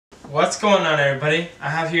What's going on, everybody? I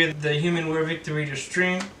have here the HumanWare Victer Reader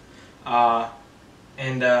stream,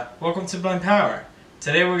 and welcome to Blind Power.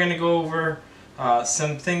 Today we're going to go over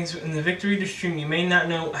some things in the Victer Reader stream you may not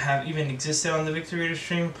know have even existed on the Victer Reader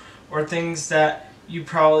stream, or things that you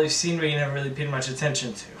probably have seen but you never really paid much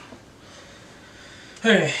attention to.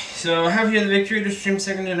 Okay, so I have here the Victer Reader stream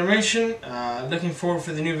 2nd generation. Looking forward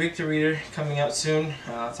for the new Victer Reader coming out soon.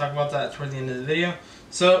 I'll talk about that toward the end of the video.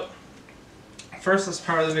 So first, let's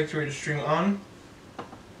power the Victer Reader stream on.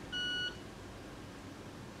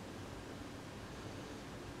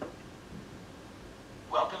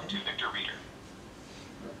 Welcome to Victer Reader.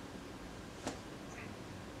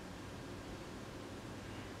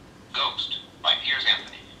 Ghost by Piers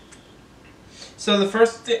Anthony. So the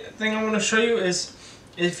first thing I want to show you is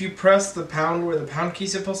if you press the pound where the pound key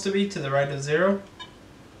is supposed to be to the right of 0.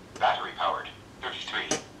 Battery powered,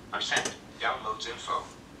 33%. Downloads info.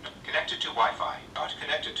 Connected to Wi-Fi, not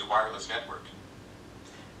connected to wireless network.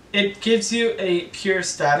 It gives you a pure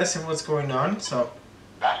status of what's going on. So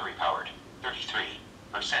Battery powered,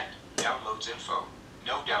 33%. Downloads info.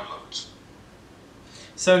 No downloads.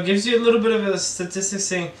 So it gives you a little bit of a statistic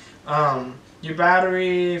saying your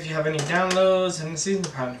battery, if you have any downloads, and it's using the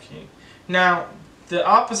pound key. Now, the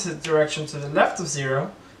opposite direction to the left of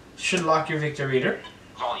 0 should lock your Victer Reader.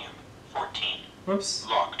 Volume, 14. Whoops.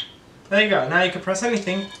 Locked. There you go. Now you can press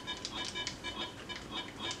anything.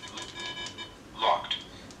 Locked.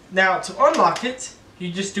 Now, to unlock it,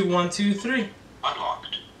 you just do 1, 2, 3.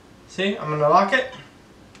 Unlocked. See, I'm going to lock it.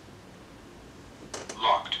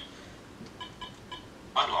 Locked.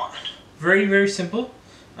 Unlocked. Very, very simple.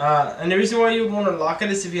 And the reason why you would want to lock it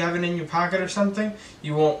is if you have it in your pocket or something,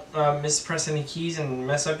 you won't mispress any keys and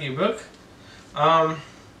mess up your book. Now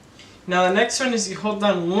the next one is you hold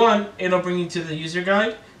down 1, it'll bring you to the user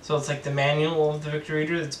guide. So it's like the manual of the Victer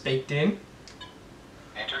Reader that's baked in.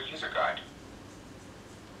 Enter user guide.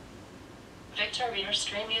 Victer Reader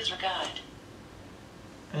Stream User Guide.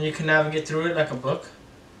 And you can navigate through it like a book.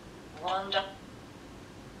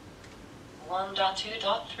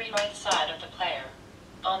 1.2.3 right side of the player.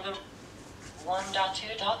 On the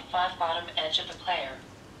 1.2.5 bottom edge of the player.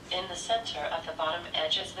 In the center of the bottom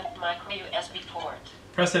edge is the micro USB port.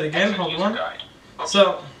 Press it again, Exit hold user 1. guide. Books.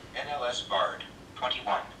 So, NLS barred,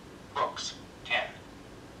 21. Books, 10.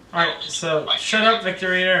 alright, so shut up, Victer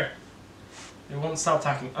Reader. It won't stop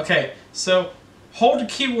talking. Okay, so hold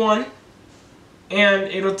key 1 and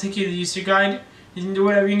it'll take you to the user guide. You can do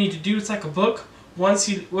whatever you need to do. It's like a book. Once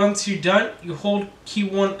you're done, you hold key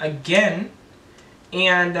 1 again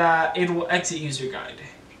and it will exit user guide.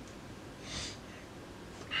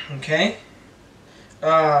 Okay.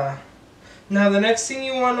 Now the next thing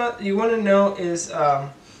you wanna know is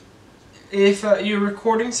if you're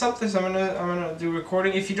recording something. So I'm gonna do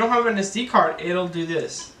recording. If you don't have an SD card, it'll do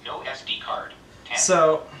this. No SD card. 10.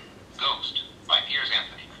 So Ghost by Piers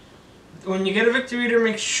Anthony. when you get a Victer Reader,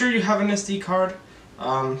 make sure you have an SD card.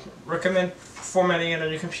 Recommend formatting it on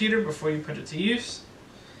your computer before you put it to use.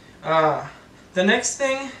 The next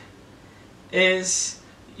thing is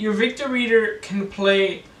your Victer Reader can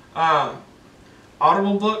play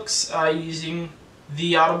Audible books using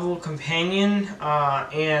the Audible Companion,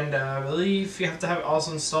 and I believe you have to have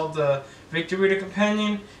also installed the Victer Reader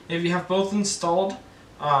Companion. If you have both installed,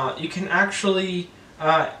 you can actually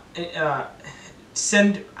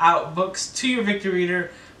send out books to your Victer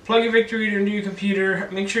Reader. Plug your Victer Reader into your computer.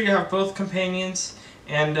 Make sure you have both companions,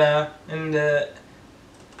 and the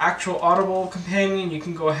actual Audible Companion, you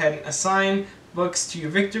can go ahead and assign books to your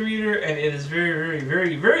Victer Reader, and it is very, very,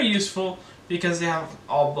 very, very useful because they have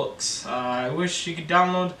all books. I wish you could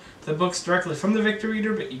download the books directly from the Victer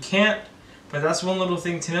Reader, but you can't. But that's one little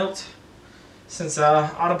thing to note. Since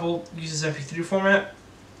Audible uses MP3 format,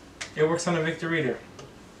 it works on a Victer Reader.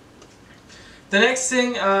 The next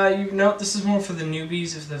thing you note, this is more for the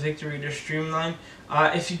newbies of the Victer Reader streamline.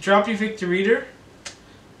 If you drop your Victer Reader,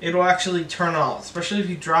 it'll actually turn off, especially if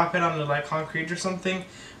you drop it onto like concrete or something.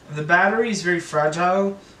 The battery is very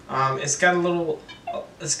fragile. It's got a little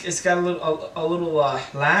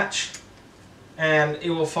latch, and it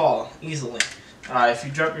will fall easily. If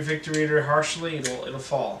you drop your Victer Reader harshly, it'll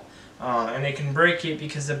fall, and it can break it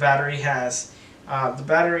because the battery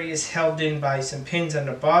is held in by some pins on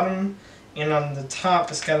the bottom, and on the top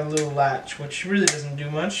it's got a little latch, which really doesn't do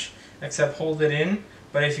much except hold it in.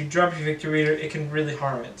 But if you drop your Victer Reader, it can really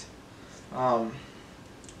harm it.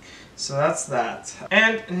 So that's that.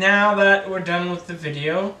 And now that we're done with the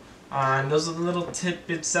video, and those are the little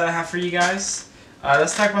tidbits that I have for you guys,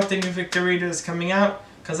 let's talk about the new Victer Reader that's coming out,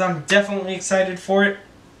 because I'm definitely excited for it.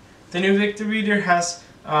 The new Victer Reader has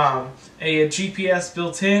a GPS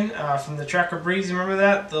built in from the Tracker Breeze. Remember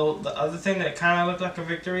that? The other thing that kind of looked like a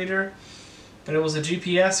Victer Reader, but it was a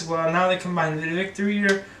GPS. Well, now they combined the Victer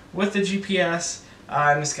Reader with the GPS,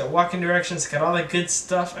 and it's got walking directions, it's got all that good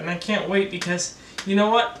stuff, and I can't wait because, you know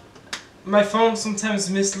what? My phone sometimes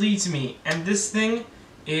misleads me, and this thing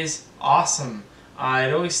is awesome.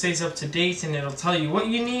 It always stays up to date, and it'll tell you what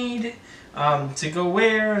you need to go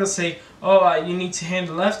where. It'll say, oh, you need to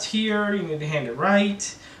hand left here, you need to hand it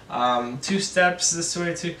right, 2 steps this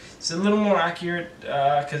way too. It's a little more accurate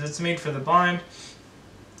because it's made for the blind.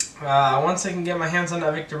 Once I can get my hands on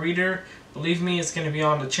that Victer Reader, believe me, it's going to be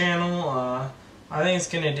on the channel. I think it's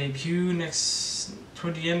going to debut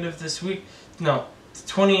toward the end of this week. No, the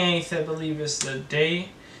 28th, I believe, is the day.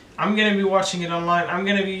 I'm going to be watching it online. I'm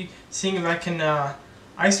going to be seeing if I can,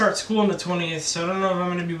 I start school on the 20th, so I don't know if I'm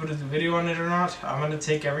going to be able to do a video on it or not. I'm going to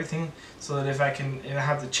take everything so that if I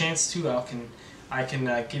have the chance to, I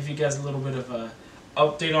can give you guys a little bit of a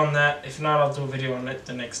update on that. If not, I'll do a video on it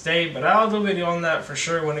the next day, but I'll do a video on that for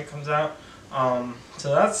sure when it comes out.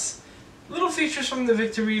 So that's little features from the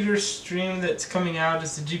Victer Reader stream that's coming out.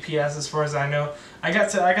 It's the GPS, as far as I know. I got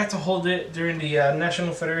to hold it during the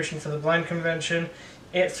National Federation for the Blind convention.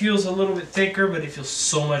 It feels a little bit thicker, but it feels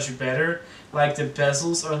so much better. Like the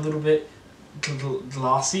bezels are a little bit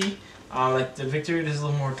glossy. Like the Victer Reader is a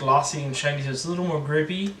little more glossy and shiny, so it's a little more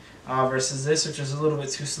grippy versus this, which is a little bit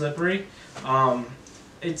too slippery.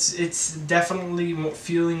 It's definitely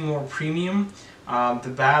feeling more premium.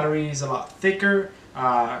 The battery is a lot thicker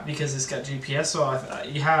because it's got GPS, so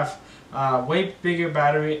you have way bigger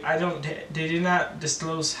battery. They did not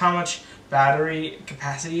disclose how much battery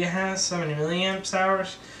capacity it has, how many milliamps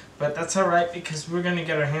hours, but that's alright because we're gonna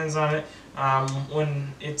get our hands on it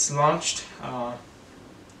when it's launched.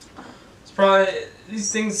 It's probably,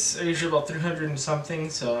 these things are usually about 300 and something,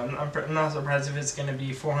 so I'm not surprised if it's gonna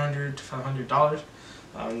be $400 to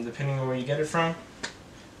 $500, depending on where you get it from.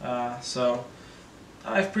 So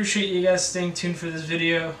I appreciate you guys staying tuned for this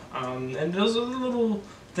video, and those are the little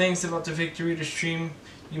things about the Victer Reader stream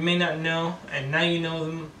you may not know, and now you know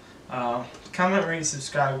them. Comment, rate,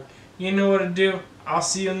 subscribe. You know what to do. I'll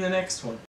see you in the next one.